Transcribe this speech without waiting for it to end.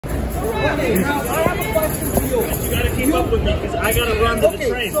Okay, now I have a question for you. You gotta keep up with me because I gotta run to the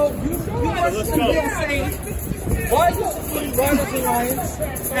train. Okay, so you are sitting here saying, why are you supporting Riders Alliance?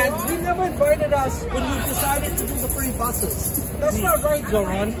 And you never invited us when you decided to do the free buses. That's not right,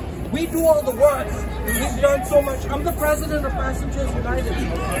 Zoran. We do all the work. We've done so much. I'm the president of Passengers United.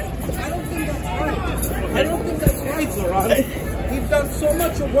 I don't think that's right. I don't think that's right, Zoran. We've done so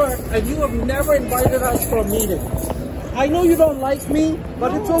much work and you have never invited us for a meeting. I know you don't like me,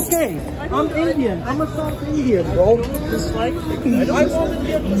 but it's okay. I'm Indian. I'm a South Indian, bro. Dislike? I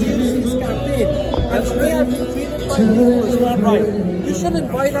volunteered to lead this campaign. And the way I've been treated by you is not right. You should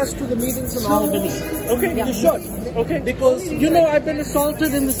invite us to the meetings in Albany. Okay. You should. Okay. Because, you know, I've been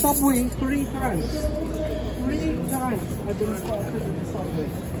assaulted in the subway 3 times. 3 times I've been assaulted in the subway.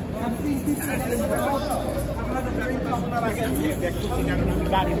 I've seen people get involved. I've had a very tough time.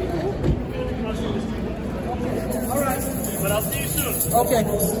 Alright. But I'll see you soon. Okay.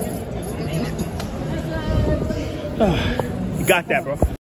 You got that, bro.